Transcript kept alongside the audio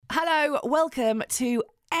Hello, welcome to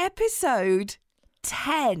episode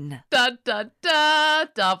 10. Dun, dun, dun,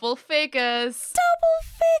 double figures.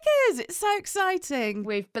 Double figures! It's so exciting.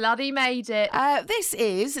 We've bloody made it. This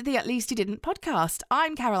is the At Least You Didn't podcast.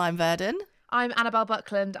 I'm Caroline Verdon. I'm Annabelle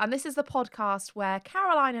Buckland, and this is the podcast where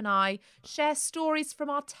Caroline and I share stories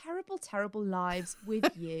from our terrible, terrible lives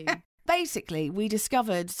with you. Basically, we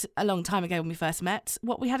discovered a long time ago when we first met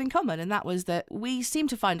what we had in common, and that was that we seem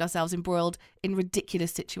to find ourselves embroiled in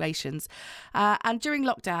ridiculous situations. And during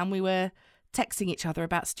lockdown, we were texting each other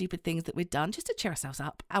about stupid things that we'd done just to cheer ourselves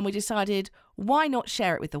up. And we decided, why not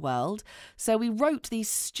share it with the world? So we wrote these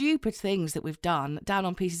stupid things that we've done down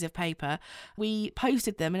on pieces of paper. We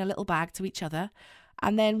posted them in a little bag to each other.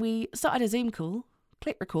 And then we started a Zoom call,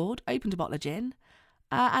 clicked record, opened a bottle of gin,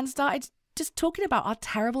 and started just talking about our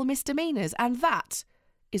terrible misdemeanours. And that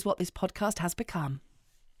is what this podcast has become.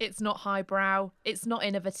 It's not highbrow, it's not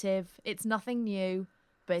innovative, it's nothing new,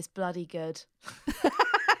 but it's bloody good.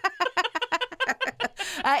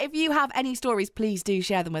 If you have any stories, please do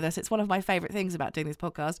share them with us. It's one of my favourite things about doing this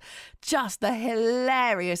podcast. Just the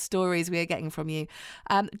hilarious stories we are getting from you.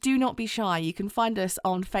 Do not be shy. You can find us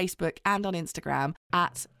on Facebook and on Instagram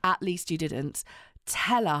at Least You Didn't.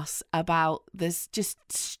 Tell us about this just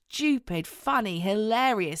stupid, funny,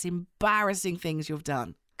 hilarious, embarrassing things you've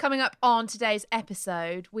done. Coming up on today's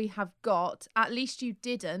episode, we have got At Least You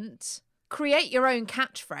Didn't create your own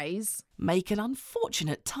catchphrase, make an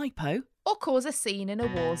unfortunate typo, or cause a scene in a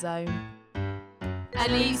war zone.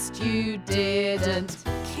 At least you didn't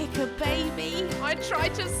kick a baby. I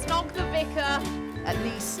tried to snog the vicar. At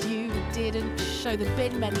least you didn't show the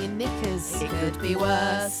bin men your knickers. It could be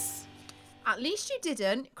worse. At least you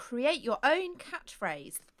didn't create your own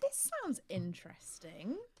catchphrase. This sounds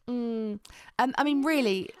interesting. I mean,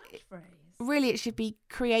 really, it should be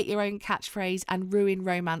create your own catchphrase and ruin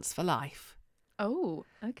romance for life. Oh,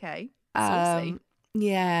 okay. Saucy.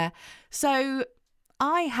 Yeah. So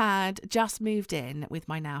I had just moved in with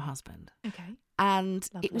my now husband. Okay. And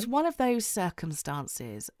Lovely. It was one of those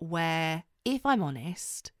circumstances where, if I'm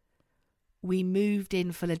honest, we moved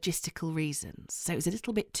in for logistical reasons. So it was a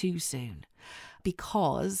little bit too soon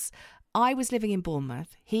because I was living in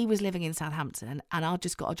Bournemouth, he was living in Southampton, and I'd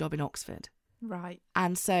just got a job in Oxford. Right.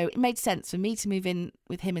 And so it made sense for me to move in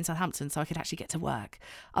with him in Southampton so I could actually get to work.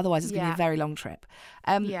 Otherwise, it's going to be a very long trip.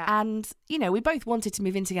 And, you know, we both wanted to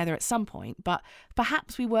move in together at some point, but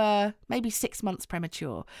perhaps we were maybe 6 months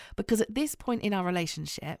premature because at this point in our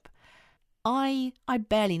relationship, I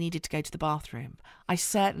barely needed to go to the bathroom. I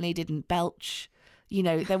certainly didn't belch. You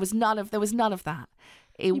know, there was none of that.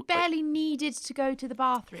 You barely needed to go to the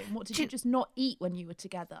bathroom. What, did you just not eat when you were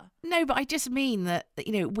together? No, but I just mean that,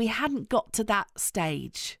 you know, we hadn't got to that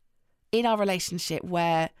stage in our relationship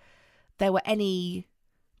where there were any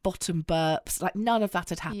bottom burps. Like, none of that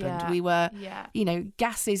had happened. Yeah, we were, you know,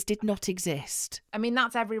 gases did not exist. I mean,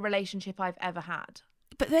 that's every relationship I've ever had.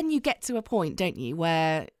 But then you get to a point, don't you,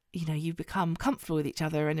 where, you know, you become comfortable with each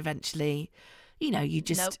other and eventually, you know, you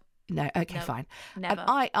just... Nope. No, okay, Nope, fine. never.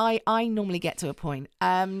 I normally get to a point.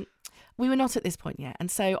 We were not at this point yet. And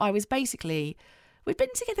so I was basically, we'd been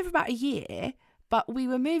together for about a year, but we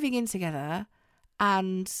were moving in together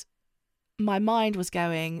and my mind was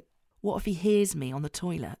going, what if he hears me on the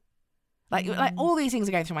toilet? Like all these things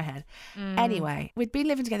are going through my head. Anyway, we'd been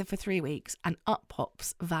living together for 3 weeks and up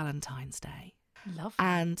pops Valentine's Day. Lovely.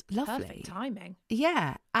 And lovely. Perfect timing.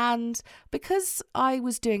 Yeah. And because I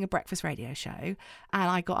was doing a breakfast radio show and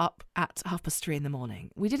I got up at 3:30 in the morning,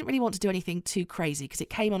 we didn't really want to do anything too crazy because it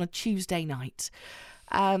came on a Tuesday night.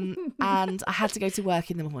 And I had to go to work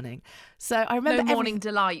in the morning. So I remember... No morning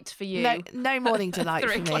delight for you. No morning delight for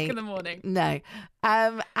me. 3 o'clock in the morning. No.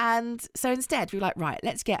 And so instead we were like, right,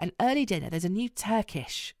 let's get an early dinner. There's a new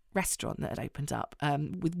Turkish restaurant that had opened up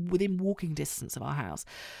within walking distance of our house.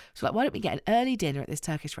 So like, why don't we get an early dinner at this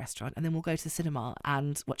Turkish restaurant and then we'll go to the cinema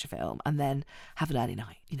and watch a film and then have an early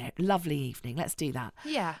night, you know, lovely evening. Let's do that.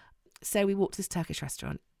 Yeah. So we walked to this Turkish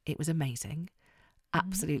restaurant. It was amazing.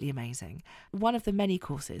 Absolutely amazing. One of the many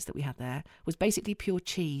courses that we had there was basically pure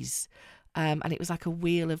cheese. And it was like a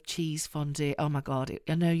wheel of cheese fondue. Oh my God.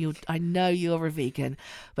 I know you're a vegan,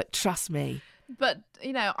 but trust me. But,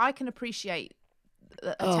 you know, I can appreciate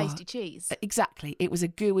a tasty cheese. Exactly. It was a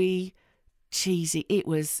gooey, cheesy, it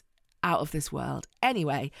was out of this world.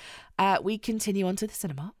 Anyway, we continue on to the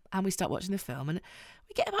cinema and we start watching the film and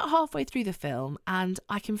we get about halfway through the film and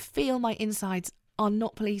I can feel my insides are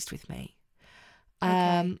not pleased with me. Okay,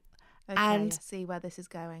 and I see where this is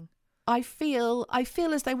going. I feel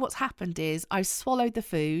as though what's happened is I've swallowed the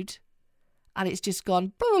food and it's just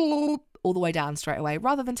gone all the way down straight away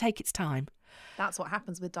rather than take its time. That's what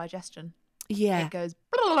happens with digestion. Yeah. It goes.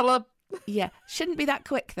 Blah, blah, blah. Yeah. Shouldn't be that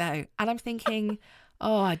quick though. And I'm thinking,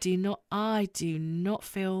 oh, I do not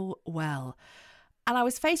feel well. And I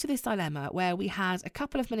was faced with this dilemma where we had a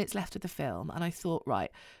couple of minutes left of the film, and I thought,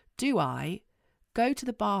 right, do I go to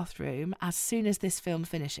the bathroom as soon as this film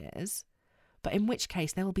finishes? But in which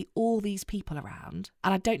case there will be all these people around,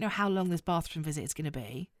 and I don't know how long this bathroom visit is going to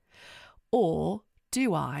be. Or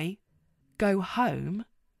do I go home,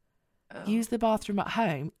 use the bathroom at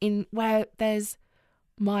home in where there's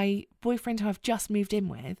my boyfriend who I've just moved in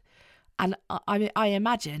with, and I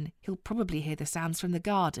imagine he'll probably hear the sounds from the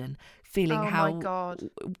garden, feeling how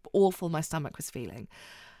awful my stomach was feeling.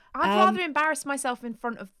 I'd rather embarrass myself in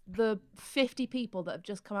front of the 50 people that have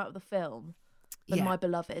just come out of the film than my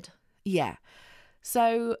beloved. Yeah.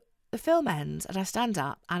 So the film ends and I stand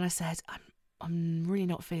up and I said, I'm really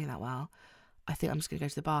not feeling that well. I think I'm just going to go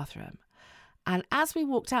to the bathroom. And as we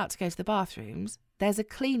walked out to go to the bathrooms, there's a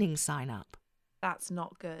cleaning sign up. That's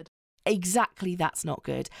not good. Exactly, that's not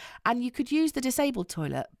good. And you could use the disabled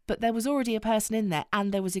toilet, but there was already a person in there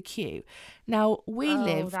and there was a queue. Now,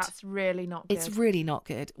 that's really not good. It's really not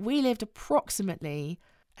good. We lived approximately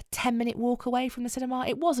a 10-minute walk away from the cinema.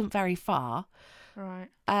 It wasn't very far. Right.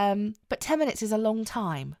 But 10 minutes is a long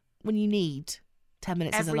time when you need 10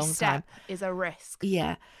 minutes is a long time. Every step is a risk.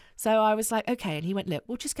 Yeah. So I was like, okay. And he went, look,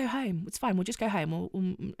 we'll just go home. It's fine. We'll just go home.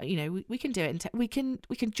 We can do it. We can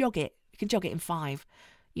jog it. We can jog it in 5.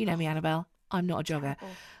 You know me, Annabelle. I'm not a jogger.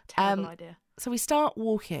 Terrible idea. So we start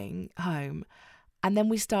walking home and then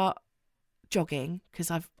we start jogging because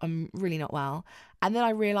I'm really not well. And then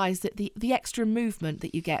I realised that the extra movement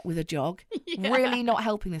that you get with a jog really not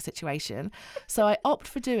helping the situation. So I opt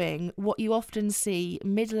for doing what you often see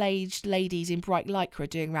middle-aged ladies in bright lycra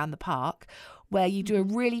doing around the park, where you do a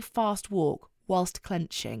really fast walk whilst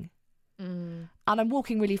clenching. And I'm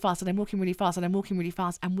walking really fast and I'm walking really fast and I'm walking really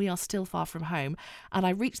fast and we are still far from home. And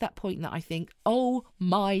I reached that point that I think, oh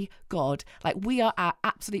my God, like we are at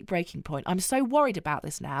absolute breaking point. I'm so worried about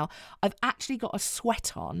this now. I've actually got a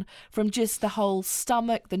sweat on from just the whole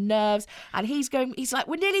stomach, the nerves. And he's like,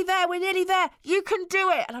 we're nearly there. You can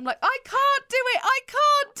do it. And I'm like, I can't do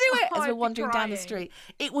it. As we're wandering down the street.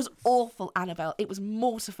 It was awful, Annabelle. It was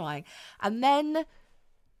mortifying. And then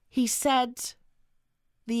he said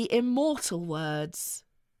the immortal words,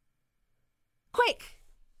 quick,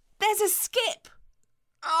 there's a skip.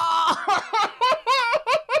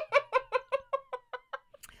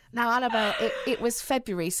 Now, Annabelle, it was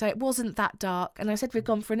February, so it wasn't that dark. And I said we'd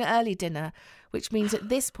gone for an early dinner, which means at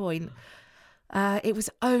this point, it was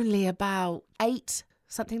only about 8,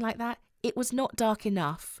 something like that. It was not dark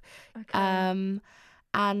enough. Okay.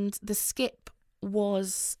 And the skip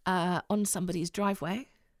was on somebody's driveway.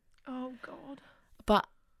 Oh, God. But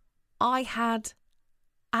I had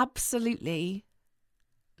absolutely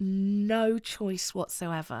no choice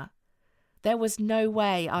whatsoever. There was no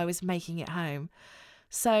way I was making it home.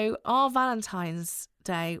 So our Valentine's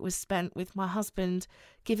Day was spent with my husband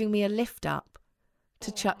giving me a lift up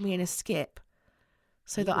to chuck me in a skip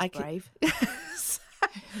so that I could brave.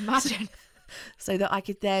 Imagine. So that I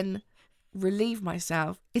could then relieve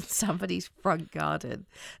myself in somebody's front garden.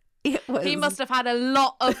 He must have had a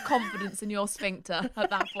lot of confidence in your sphincter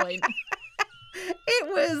at that point. It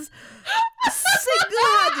was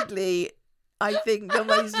single-handedly, I think, the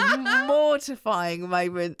most mortifying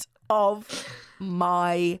moment of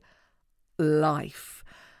my life.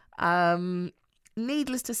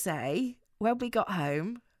 Needless to say, when we got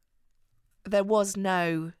home, there was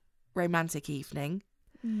no romantic evening.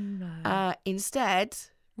 No. Instead,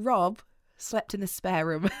 Rob slept in the spare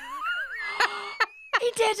room.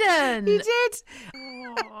 He didn't. He did.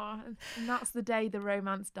 Oh, and that's the day the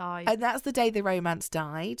romance died.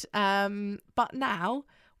 But now,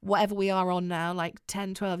 whatever we are on now, like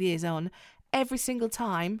 10, 12 years on, every single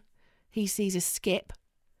time he sees a skip,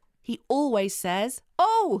 he always says,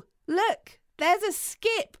 oh, look, there's a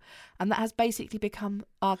skip. And that has basically become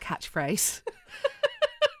our catchphrase.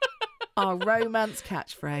 Our romance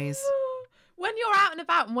catchphrase. When you're out and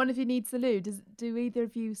about and one of you needs the loo, do either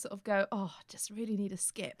of you sort of go, oh, I just really need a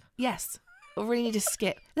skip? Yes. I really need a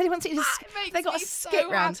skip. Does anyone see a skip? They got a skip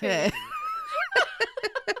so round here.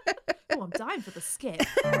 Oh, I'm dying for the skip.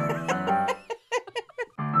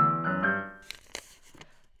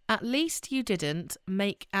 At least you didn't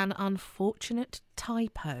make an unfortunate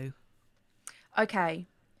typo. Okay.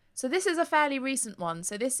 So this is a fairly recent one.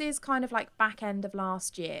 So this is kind of like back end of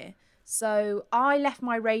last year. So I left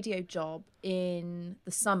my radio job in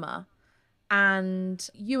the summer, and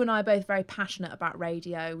you and I are both very passionate about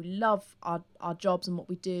radio. We love our jobs and what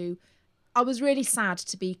we do. I was really sad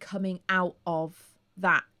to be coming out of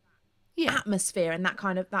that atmosphere and that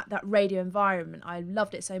kind of that radio environment. I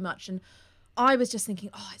loved it so much. And I was just thinking,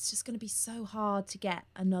 oh, it's just going to be so hard to get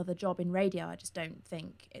another job in radio. I just don't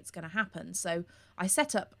think it's going to happen. So I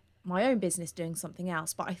set up my own business doing something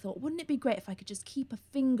else. But I thought, wouldn't it be great if I could just keep a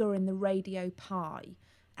finger in the radio pie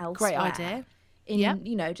elsewhere? Great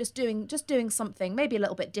idea. Just doing something maybe a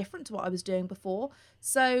little bit different to what I was doing before.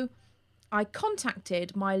 So I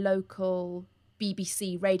contacted my local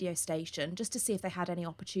BBC radio station just to see if they had any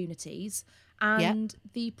opportunities. And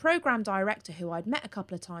the programme director, who I'd met a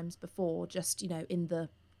couple of times before, just in the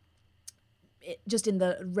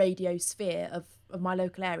radio sphere of my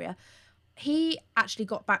local area, he actually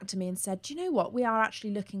got back to me and said, do you know what? We are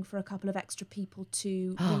actually looking for a couple of extra people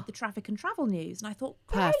to read the traffic and travel news. And I thought,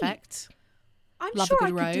 great. Perfect. I'm sure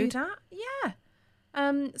I could do that. Yeah.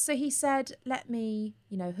 So he said, let me,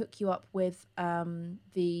 hook you up with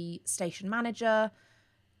the station manager.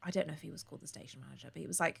 I don't know if he was called the station manager, but he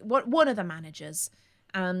was like one of the managers.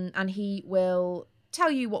 And he will tell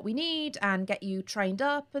you what we need and get you trained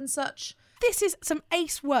up and such. This is some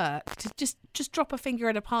ace work to just drop a finger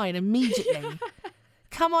in a pie and immediately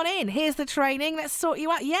come on in. Here's the training. Let's sort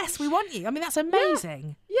you out. Yes, we want you. I mean, that's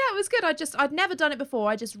amazing. Yeah, it was good. I'd never done it before.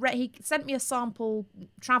 I just read. He sent me a sample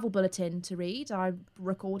travel bulletin to read. I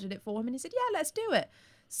recorded it for him, and he said, "Yeah, let's do it."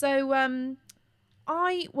 So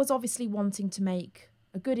I was obviously wanting to make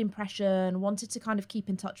a good impression. Wanted to kind of keep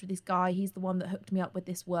in touch with this guy. He's the one that hooked me up with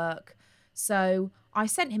this work. So I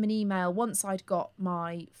sent him an email once I'd got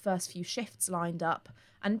my first few shifts lined up,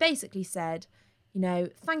 and basically said,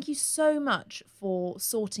 thank you so much for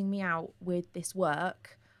sorting me out with this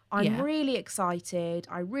work. I'm really excited.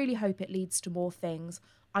 I really hope it leads to more things.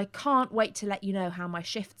 I can't wait to let you know how my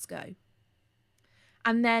shifts go.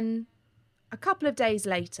 And then a couple of days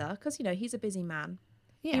later, because, he's a busy man,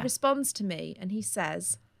 he responds to me and he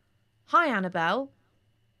says, "Hi, Annabelle.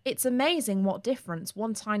 It's amazing what difference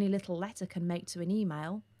one tiny little letter can make to an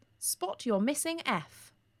email. Spot your missing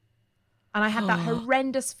F." And I had that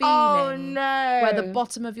horrendous feeling where the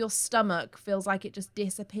bottom of your stomach feels like it just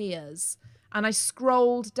disappears. And I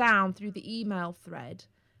scrolled down through the email thread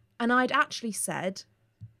and I'd actually said,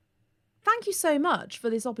 "Thank you so much for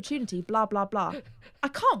this opportunity, blah, blah, blah. I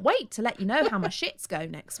can't wait to let you know how my shits go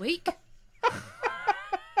next week."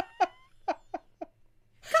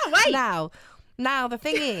 Can't wait. Now, the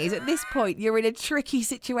thing is, at this point, you're in a tricky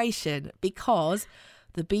situation because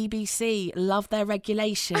the BBC love their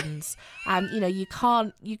regulations and, you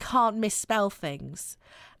can't misspell things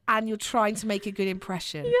and you're trying to make a good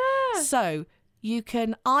impression. Yeah. So you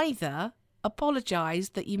can either apologise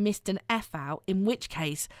that you missed an F out, in which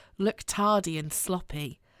case look tardy and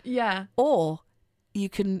sloppy. Yeah. Or you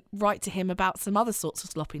can write to him about some other sorts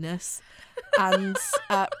of sloppiness and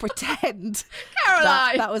pretend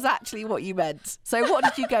that was actually what you meant. So what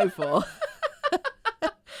did you go for?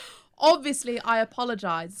 Obviously, I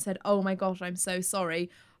apologised, said, "Oh my gosh, I'm so sorry.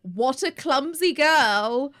 What a clumsy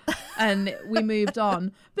girl." And we moved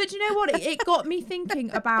on. But you know what? It got me thinking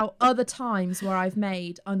about other times where I've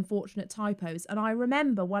made unfortunate typos. And I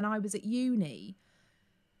remember when I was at uni,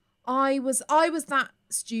 I was that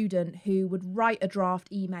student who would write a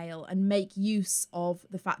draft email and make use of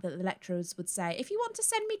the fact that the lecturers would say, "If you want to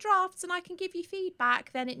send me drafts and I can give you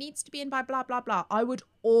feedback, then it needs to be in by blah, blah, blah." I would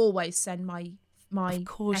always send my of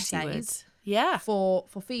course essays for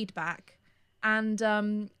feedback. And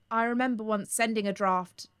I remember once sending a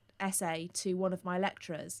draft essay to one of my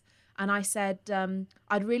lecturers and I said,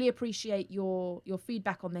 "I'd really appreciate your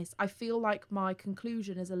feedback on this. I feel like my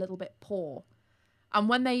conclusion is a little bit poor." And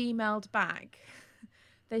when they emailed back,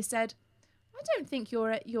 they said, "I don't think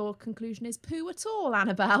your conclusion is poo at all,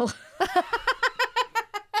 Annabelle."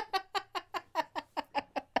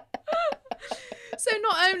 So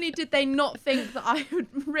not only did they not think that I had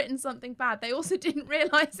written something bad, they also didn't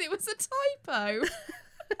realise it was a typo.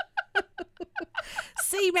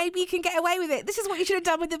 See, maybe you can get away with it. This is what you should have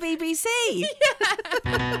done with the BBC.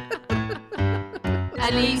 Yeah.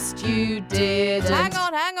 At least you did.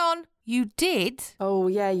 Hang on. You did? Oh,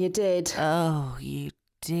 yeah, you did. Oh, you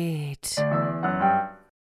did.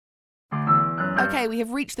 Okay, we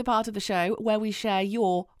have reached the part of the show where we share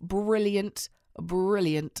your brilliant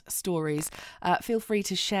stories. Feel free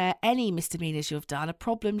to share any misdemeanours you have done. A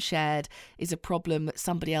problem shared is a problem that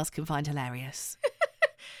somebody else can find hilarious.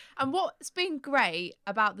 And what's been great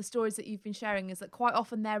about the stories that you've been sharing is that quite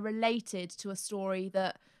often they're related to a story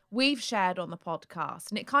that we've shared on the podcast,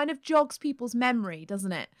 and it kind of jogs people's memory,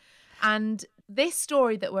 doesn't it? And this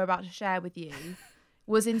story that we're about to share with you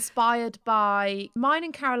was inspired by mine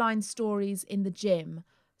and Caroline's stories in the gym.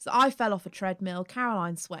 So I fell off a treadmill.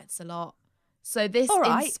 Caroline sweats a lot. So this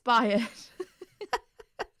inspired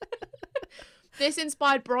This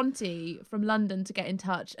inspired Bronte from London to get in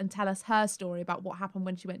touch and tell us her story about what happened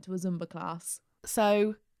when she went to a Zumba class.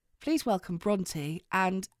 So please welcome Bronte,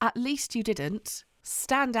 and At Least You Didn't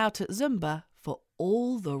stand out at Zumba for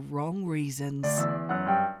all the wrong reasons.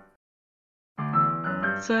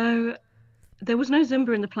 So there was no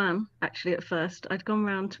Zumba in the plan, actually, at first. I'd gone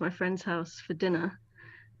round to my friend's house for dinner,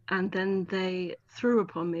 and then they threw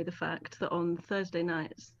upon me the fact that on Thursday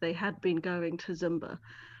nights they had been going to Zumba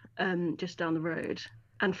just down the road,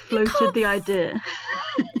 and floated the idea.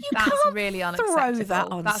 That's really unacceptable. Throw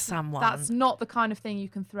that on someone. That's not the kind of thing you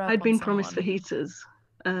can throw. I'd been promised fajitas.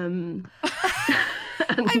 And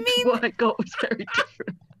what I got was very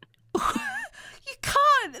different. You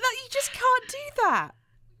can't. You just can't do that.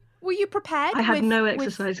 Were you prepared? I had no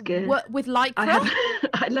exercise gear. With Lycra?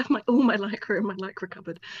 I left all my Lycra in my Lycra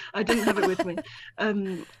cupboard. I didn't have it with me.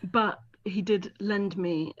 But he did lend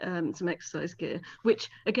me some exercise gear,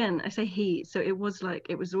 which, again, I say he, so it was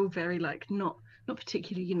all very not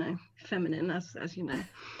particularly, feminine, as you know.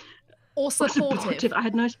 Or supportive. I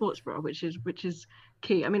had no sports bra, which is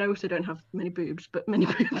key. I mean, I also don't have many boobs, but many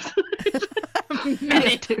boobs.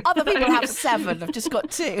 Many. Other people have 7. I've just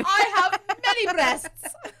got 2. I have many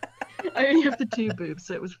breasts. I only have the 2 boobs,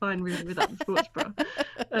 so it was fine really without the sports bra.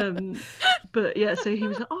 But yeah, so he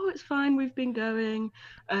was like, "Oh, it's fine. We've been going.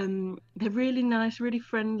 They're really nice, really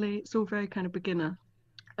friendly. It's all very kind of beginner."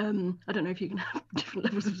 I don't know if you can have different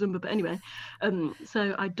levels of Zumba, but anyway.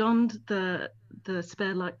 So I donned the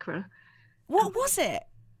spare Lycra. What was it?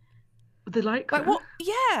 The Lycra. Like what?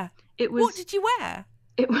 Yeah. It was. What did you wear?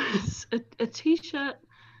 It was a t-shirt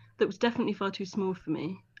that was definitely far too small for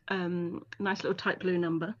me. Nice little tight blue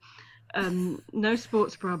number. No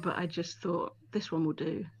sports bra, but I just thought this one will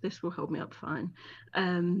do. This will hold me up fine.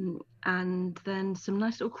 And then some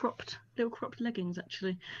nice little cropped leggings.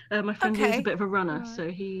 Actually, my friend was a bit of a runner, so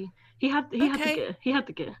he had the gear. He had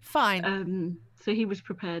the gear. Fine. So he was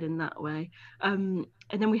prepared in that way. And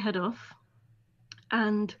then we head off,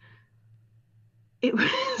 and it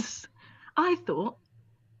was, I thought,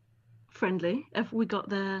 friendly. We got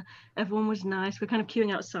there, everyone was nice. We're kind of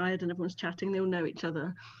queuing outside and everyone's chatting. They all know each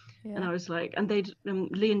other. Yeah. And I was like, and they'd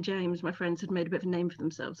Lee and James, my friends, had made a bit of a name for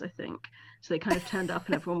themselves, I think. So they kind of turned up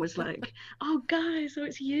and everyone was like, "Oh guys, oh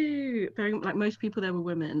it's you." Very like most people there were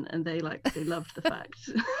women, and they loved the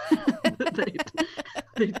fact that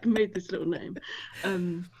they'd made this little name.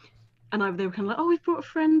 And they were kind of like, "Oh, we've brought a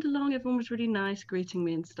friend along." Everyone was really nice, greeting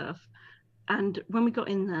me and stuff. And when we got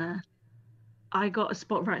in there, I got a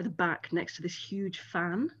spot right at the back next to this huge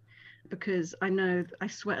fan, because I know I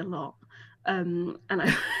sweat a lot, and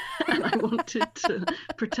I wanted to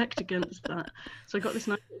protect against that. So I got this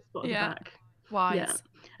nice little spot at the back. Wise. Yeah,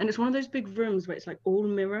 and it's one of those big rooms where it's like all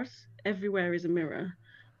mirrors. Everywhere is a mirror.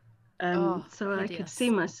 So I could see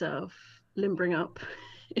myself limbering up.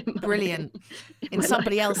 Brilliant. In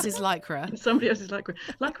somebody else's Lycra. Somebody else's Lycra.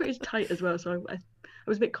 Lycra is tight as well, so I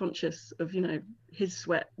was a bit conscious of, his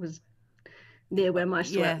sweat was near where my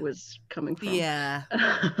sweat was coming from. Yeah.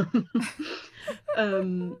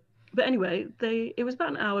 But anyway, it was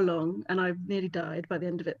about an hour long, and I nearly died by the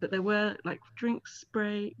end of it. But there were drinks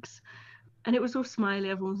breaks, and it was all smiley.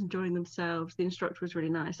 Everyone was enjoying themselves. The instructor was really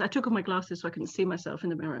nice. I took off my glasses so I couldn't see myself in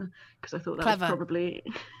the mirror, because I thought that was probably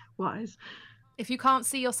wise. If you can't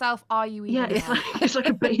see yourself, are you even? Yeah, it's like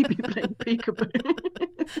a baby playing peekaboo.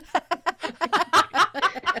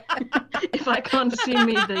 If I can't see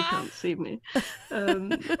me, they can't see me.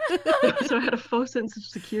 So I had a false sense of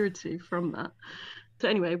security from that. So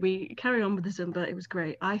anyway, we carry on with the Zumba. It was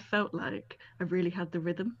great. I felt like I really had the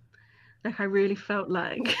rhythm. I really felt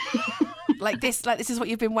like this is what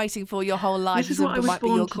you've been waiting for your whole life. This is what I was might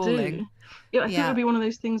born be your to calling. do. Yeah, I think it would be one of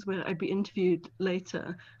those things where I'd be interviewed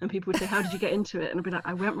later and people would say, "How did you get into it?" And I'd be like,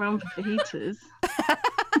 "I went round for fajitas."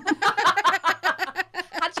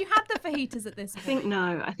 Had you had the fajitas at this point?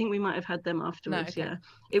 I think we might have had them afterwards. No, okay.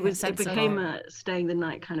 Yeah, it became a staying the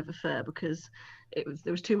night kind of affair, because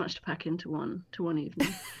there was too much to pack into one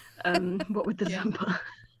evening. What with the Zumba.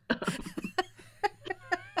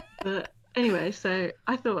 But anyway, so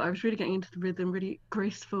I thought I was really getting into the rhythm, really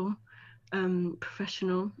graceful,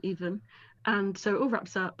 professional even. And so it all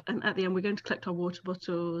wraps up, and at the end we're going to collect our water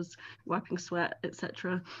bottles, wiping sweat,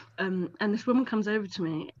 etc. And this woman comes over to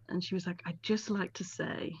me and she was like, "I'd just like to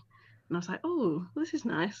say," and I was like, "Oh, well, this is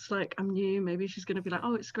nice. I'm new. Maybe she's going to be like,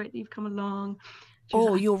 'Oh, it's great that you've come along.'"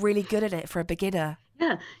 You're really good at it for a beginner.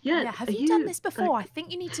 Yeah. Have you done this before? I think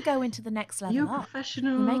you need to go into the next level. You're up.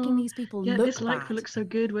 professional. You're making these people look this Lycra bad. looks so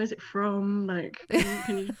good. Where's it from?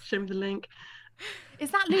 Can you show me the link? Is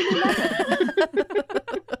that Lululemon?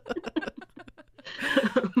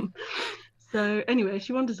 So anyway,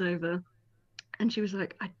 she wanders over, And she was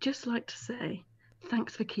like, I'd just like to say,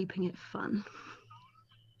 thanks for keeping it fun.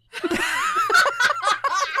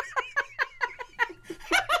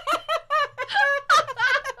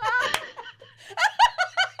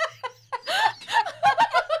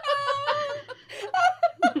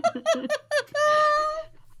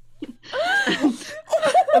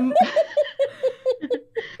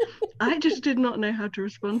 I just did not know how to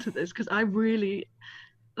respond to this because I really,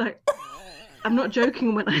 like, I'm not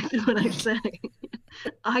joking when I say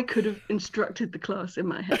I could have instructed the class in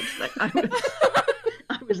my head. Like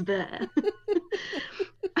I was there.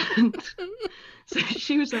 And so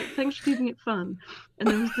she was like, thanks for keeping it fun. And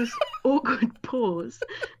there was this awkward pause.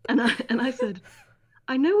 And I said,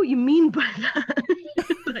 I know what you mean by that.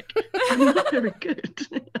 Like, I'm not very good.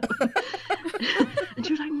 And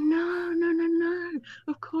she was like, no,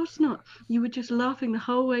 of course not. You were just laughing the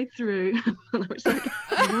whole way through. And I was like,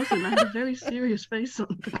 I wasn't. I had a very serious face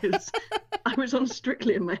on because I was on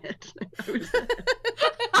Strictly in my head. I was there.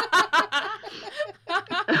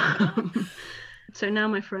 So now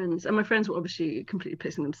my friends were obviously completely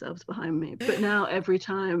pissing themselves behind me. But now every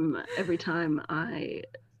time I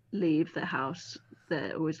leave their house,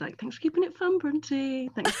 they're always like, thanks for keeping it fun, Brunty.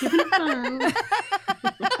 Thanks for keeping it fun.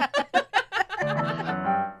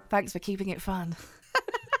 Thanks for keeping it fun.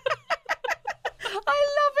 I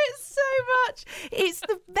love it so much. It's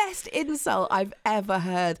the best insult I've ever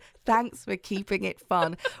heard. Thanks for keeping it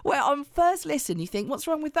fun. Where on first listen, you think, what's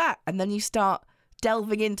wrong with that? And then you start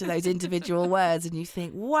delving into those individual words and you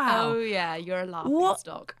think, wow. Oh, yeah, you're a laughing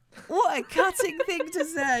stock. What a cutting thing to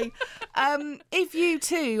say. If you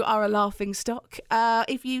too are a laughing stock,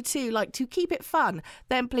 if you too like to keep it fun,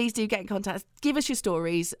 then please do get in contact. Give us your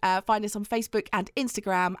stories. Find us on Facebook and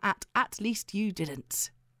Instagram at least you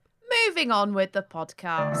didn't. Moving on with the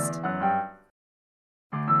podcast.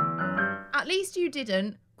 At least you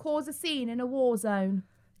didn't cause a scene in a war zone.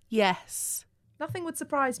 Yes. Nothing would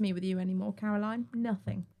surprise me with you anymore, Caroline.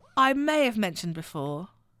 Nothing. I may have mentioned before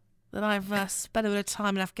that I've spent a bit of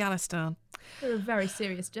time in Afghanistan. You're a very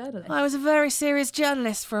serious journalist. I was a very serious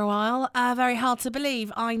journalist for a while. Very hard to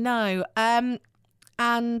believe, I know. And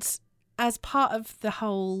as part of the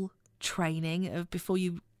whole training of before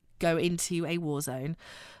you go into a war zone,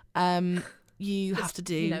 you have to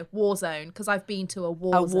do war zone, because I've been to a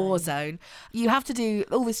war zone. You have to do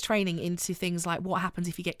all this training into things like what happens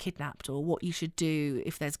if you get kidnapped, or what you should do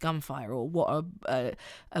if there's gunfire, or what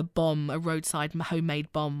a bomb, a roadside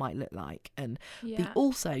homemade bomb might look like. And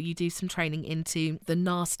also you do some training into the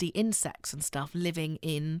nasty insects and stuff living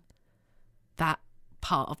in that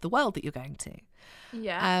part of the world that you're going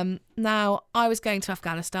to. Now I was going to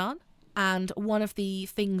Afghanistan, and one of the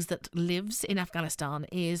things that lives in Afghanistan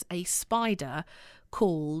is a spider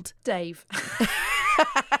called Dave.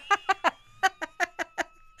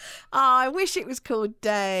 I wish it was called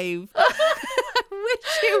Dave. I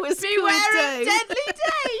wish it was called Dave. Deadly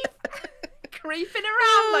Dave. Creeping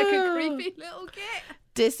around like a creepy little kid.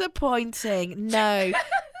 Disappointing. No.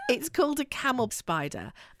 It's called a camel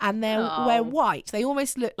spider, and they're white. They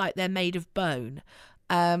almost look like they're made of bone.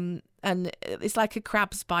 And it's like a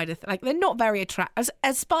crab spider. Like, they're not very attractive.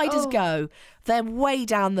 As spiders go, they're way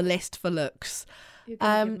down the list for looks. You're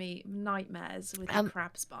going to give me nightmares with a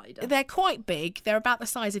crab spider. They're quite big. They're about the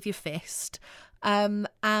size of your fist.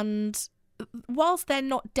 And whilst they're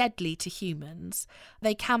not deadly to humans,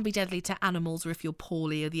 they can be deadly to animals, or if you're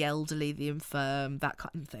poorly, or the elderly, the infirm, that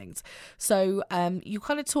kind of things. So you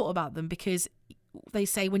kind of taught about them because they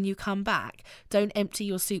say when you come back, don't empty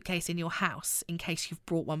your suitcase in your house in case you've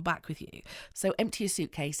brought one back with you. So empty your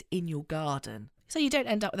suitcase in your garden, so you don't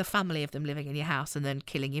end up with a family of them living in your house and then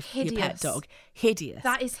killing your pet dog. Hideous.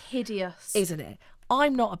 That is hideous. Isn't it?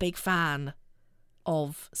 I'm not a big fan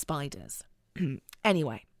of spiders.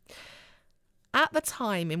 Anyway, at the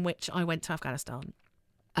time in which I went to Afghanistan,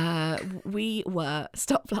 we were...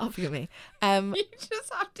 Stop laughing at me. You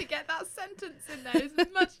just have to get that sentence in there as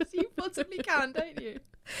much as you possibly can, don't you?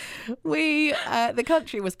 The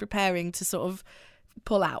country was preparing to sort of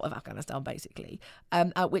pull out of Afghanistan, basically,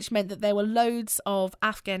 which meant that there were loads of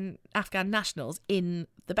Afghan nationals in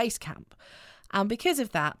the base camp. And because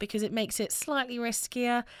of that, because it makes it slightly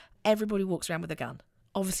riskier, everybody walks around with a gun.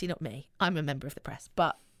 Obviously not me. I'm a member of the press,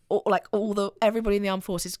 but everybody in the armed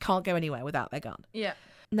forces can't go anywhere without their gun. Yeah.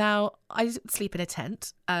 Now, I sleep in a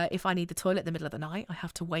tent. If I need the toilet in the middle of the night, I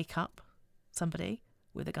have to wake up somebody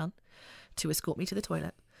with a gun to escort me to the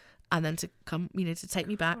toilet, and then to come, to take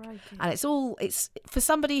me back. Crikey. And it's for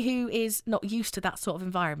somebody who is not used to that sort of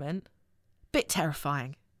environment, bit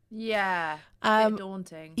terrifying. Yeah. Bit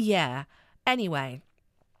daunting. Yeah. Anyway,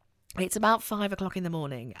 it's about 5 o'clock in the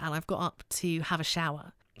morning, and I've got up to have a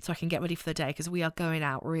shower. so I can get ready for the day, because we are going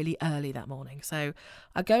out really early that morning. So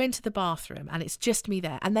I go into the bathroom and it's just me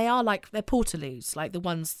there. And they're portaloos, like the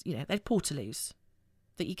ones, they're portaloos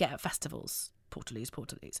that you get at festivals.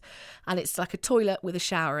 Portaloos. And it's like a toilet with a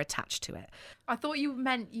shower attached to it. I thought you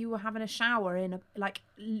meant you were having a shower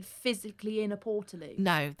physically in a portaloo.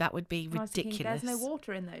 No, that would be ridiculous. Thinking, there's no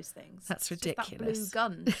water in those things. That's it's ridiculous. Just that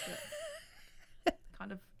blue gun that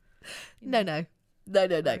kind of... No.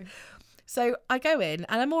 So I go in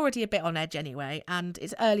and I'm already a bit on edge anyway, and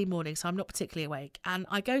it's early morning, so I'm not particularly awake. And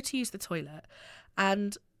I go to use the toilet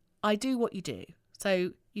and I do what you do.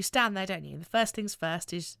 So you stand there, don't you? The first things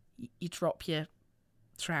first is you drop your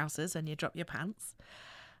trousers and you drop your pants.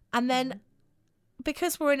 And then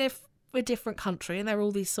because we're in a different country and there are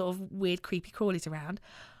all these sort of weird creepy crawlies around,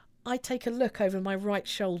 I take a look over my right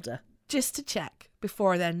shoulder just to check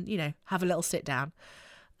before I then, have a little sit down.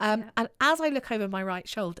 And as I look over my right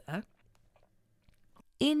shoulder,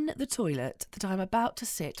 in the toilet that I'm about to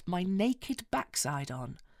sit my naked backside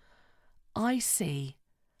on, I see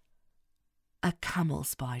a camel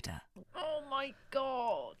spider. Oh my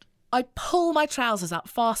God. I pull my trousers up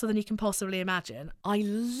faster than you can possibly imagine. I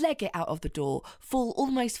leg it out of the door, fall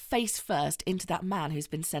almost face first into that man who's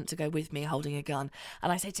been sent to go with me holding a gun.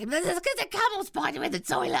 And I say to him, there's a camel spider in the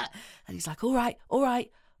toilet. And he's like, all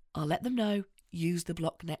right, I'll let them know. Use the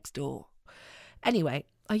block next door. Anyway,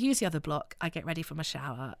 I use the other block. I get ready for my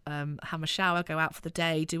shower, have my shower, go out for the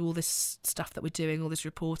day, do all this stuff that we're doing, all this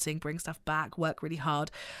reporting, bring stuff back, work really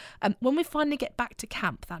hard. When we finally get back to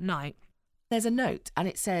camp that night, there's a note and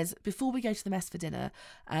it says, before we go to the mess for dinner,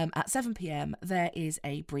 at 7 p.m, there is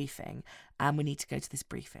a briefing and we need to go to this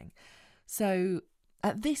briefing. So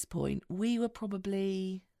at this point, we were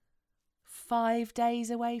probably 5 days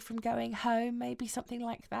away from going home, maybe something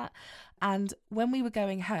like that. And when we were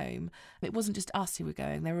going home, it wasn't just us who were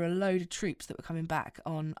going. There were a load of troops that were coming back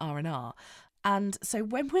on R&R. And so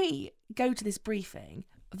when we go to this briefing,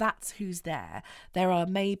 that's who's there. There are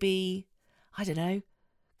maybe, I don't know,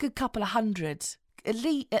 good couple of hundred,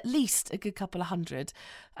 at least a good couple of hundred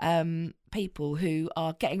people who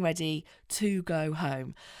are getting ready to go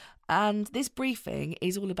home. And this briefing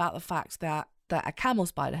is all about the fact that a camel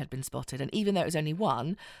spider had been spotted. And even though it was only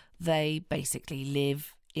one, they basically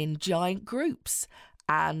live in giant groups.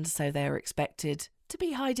 And so they're expected to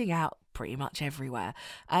be hiding out pretty much everywhere.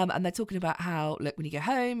 And they're talking about how, look, when you go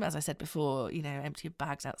home, as I said before, empty your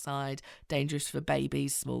bags outside, dangerous for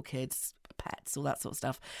babies, small kids, pets, all that sort of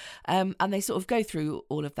stuff. And they sort of go through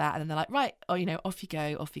all of that. And then they're like, right, off you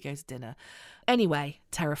go to dinner. Anyway,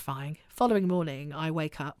 terrifying. Following morning, I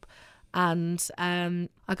wake up and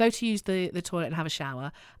I go to use the toilet and have a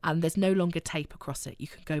shower, and there's no longer tape across it. You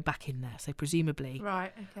can go back in there. So presumably...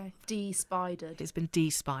 Right, okay. De-spidered. It's been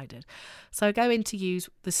de-spidered. So I go in to use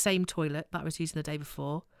the same toilet that I was using the day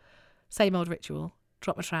before. Same old ritual.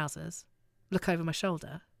 Drop my trousers. Look over my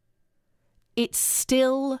shoulder. It's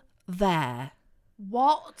still there.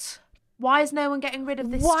 What? Why is no one getting rid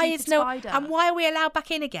of this stupid spider? And why are we allowed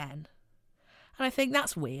back in again? And I think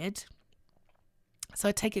that's weird. So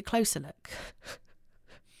I take a closer look.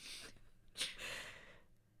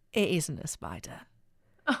 It isn't a spider.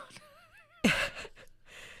 Oh, no.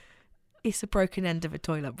 It's a broken end of a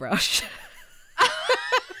toilet brush.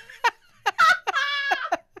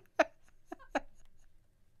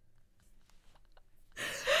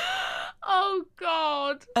 Oh,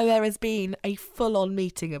 God. And there has been a full-on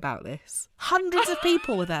meeting about this. Hundreds of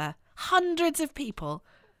people were there. Hundreds of people.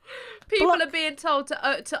 People are being told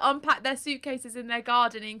to unpack their suitcases in their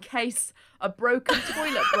garden in case a broken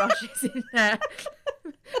toilet brush is in there.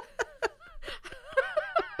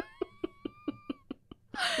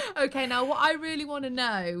 Okay, now what I really want to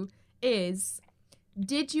know is,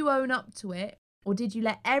 did you own up to it, or did you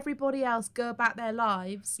let everybody else go about their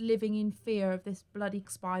lives living in fear of this bloody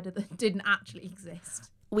spider that didn't actually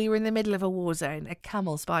exist? We were in the middle of a war zone. A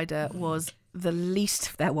camel spider was the least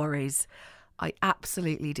of their worries. I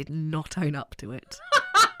absolutely did not own up to it.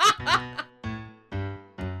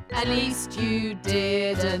 At least you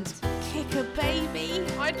didn't Kick a baby.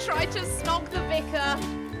 I tried to snog the vicar.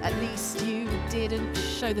 At least you didn't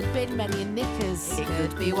show the bin men your knickers. It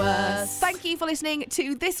could be worse. Thank you for listening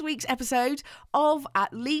to this week's episode of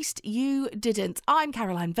At Least You Didn't. I'm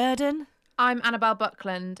Caroline Verdon. I'm Annabelle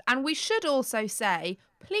Buckland, and we should also say,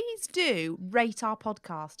 please do rate our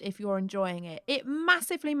podcast if you're enjoying it. It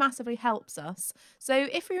massively, massively helps us. So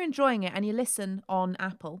if you're enjoying it and you listen on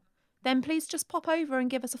Apple, then please just pop over and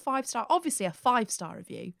give us a 5-star, obviously a 5-star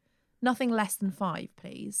review. Nothing less than 5,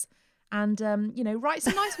 please. And, write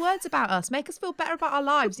some nice words about us. Make us feel better about our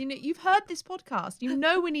lives. You've heard this podcast. You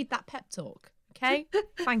know we need that pep talk, okay?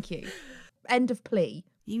 Thank you. End of plea.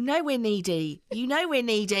 You know we're needy.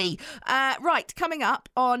 Right, coming up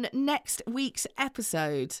on next week's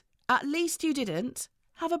episode, At Least You Didn't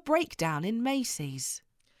Have a Breakdown in Macy's.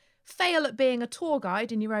 Fail at being a tour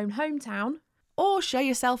guide in your own hometown. Or show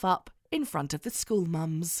yourself up in front of the school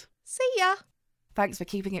mums. See ya! Thanks for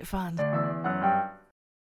keeping it fun.